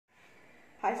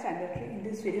Hi Std-III. In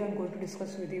this video I am going to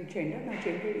discuss with you gender. Now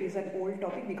gender is an old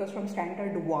topic because from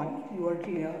standard 1 you are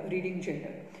reading gender.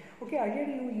 Okay, earlier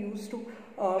you used to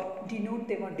denote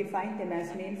them or define them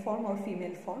as male form or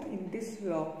female form. In this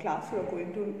class you are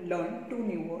going to learn two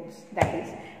new words, that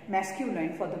is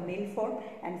masculine for the male form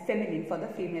and feminine for the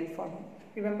female form.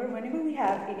 Remember, whenever we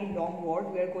have any long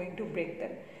word we are going to break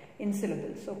them in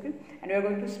syllables, okay, and we are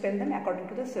going to spell them according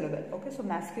to the syllable. Okay, so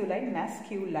masculine,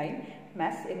 masculine,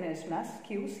 ms,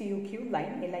 q, cuq,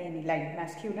 line, line, line,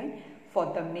 masculine for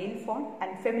the male form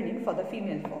and feminine for the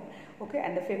female form. Okay,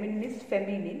 and the feminine is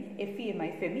feminine, femi,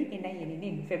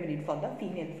 femi, feminine for the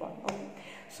female form. Okay,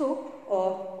 so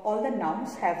all the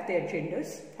nouns have their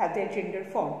genders, have their gender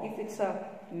form. If it's a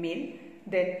male,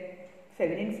 then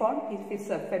feminine form. If it's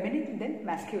a feminine, then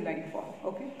masculine form.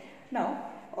 Okay, now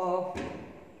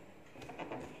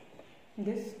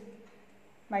this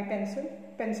my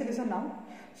pencil is a noun.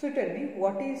 So tell me,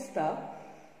 what is the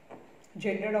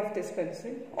gender of this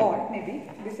pencil, or maybe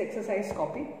this exercise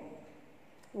copy,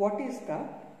 what is the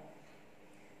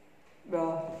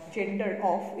gender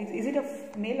of, is it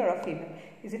a male or a female,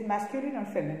 is it masculine or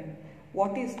feminine,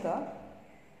 what is the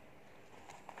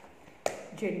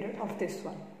gender of this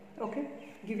one? Okay,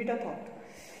 give it a thought.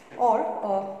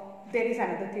 Or there is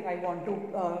another thing I want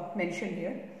to mention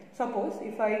here. Suppose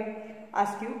if I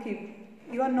ask you,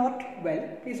 you are not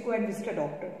well, please go and visit a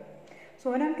doctor.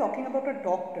 So when I am talking about a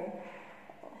doctor,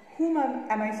 whom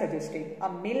am I suggesting? A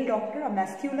male doctor, a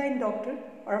masculine doctor,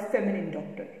 or a feminine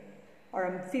doctor, or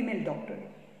a female doctor?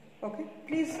 Okay,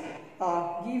 please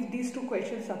give these two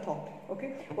questions a thought.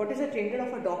 Okay, what is the gender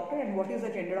of a doctor and what is the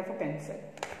gender of a pencil?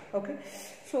 Okay,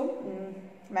 so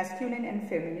masculine and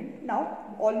feminine.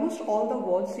 Now almost all the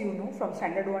words you know from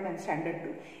standard 1 and standard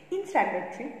 2. In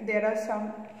standard 3 there are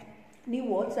some new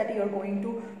words that you are going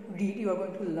to read, you are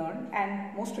going to learn,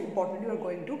 and most importantly you are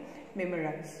going to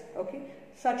memorize. Okay,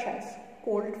 such as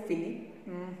cold, filly,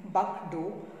 buck,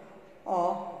 doe,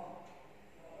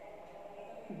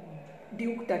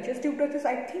 duke, duchess. Duke, duchess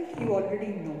I think you already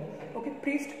know. Okay,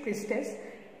 priest, priestess,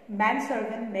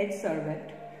 manservant, maidservant.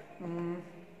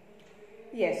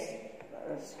 Yes,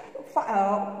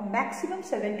 maximum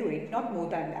 7 to 8, not more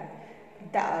than that.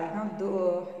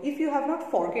 If you have not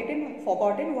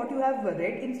forgotten what you have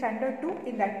read in standard 2,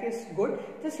 in that case good,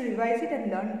 just revise it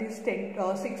and learn these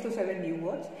 6 to 7 new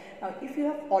words. Now if you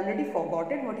have already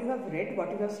forgotten what you have read, what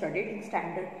you have studied in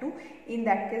standard 2, in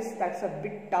that case that's a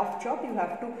bit tough job. You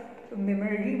have to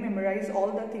memorize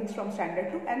all the things from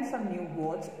standard 2 and some new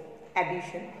words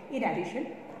in addition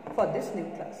for this new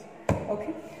class.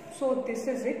 Okay, so this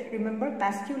is it. Remember,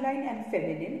 masculine and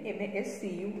feminine,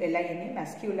 masculine,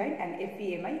 masculine, and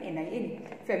feminin,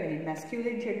 feminine,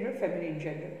 masculine gender, feminine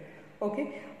gender.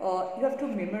 Okay, you have to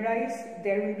memorize.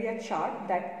 There will be a chart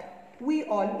that we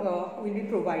all will be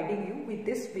providing you with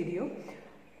this video.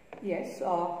 Yes,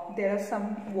 there are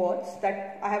some words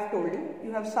that I have told you.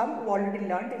 You have some already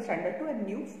learned in standard 2 and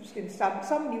new in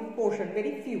some new portion,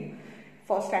 very few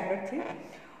for standard 3.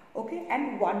 Okay,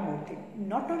 and one more thing,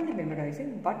 not only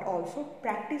memorizing but also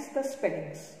practice the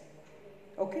spellings.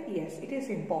 Okay, yes, it is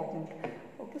important.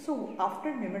 Okay, so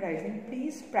after memorizing,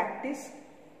 please practice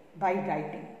by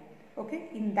writing. Okay,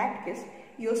 in that case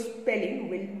your spelling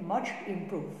will much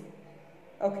improve.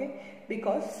 Okay,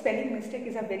 because spelling mistake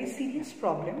is a very serious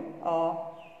problem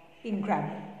in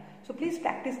grammar. So please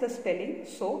practice the spelling,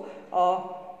 so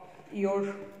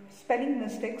your spelling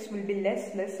mistakes will be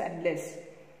less and less.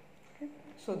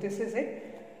 So this is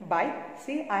it. Bye.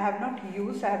 See, I have not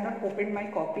opened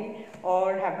my copy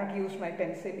or have not used my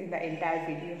pencil in the entire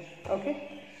video.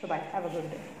 Okay. So bye. Have a good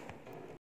day.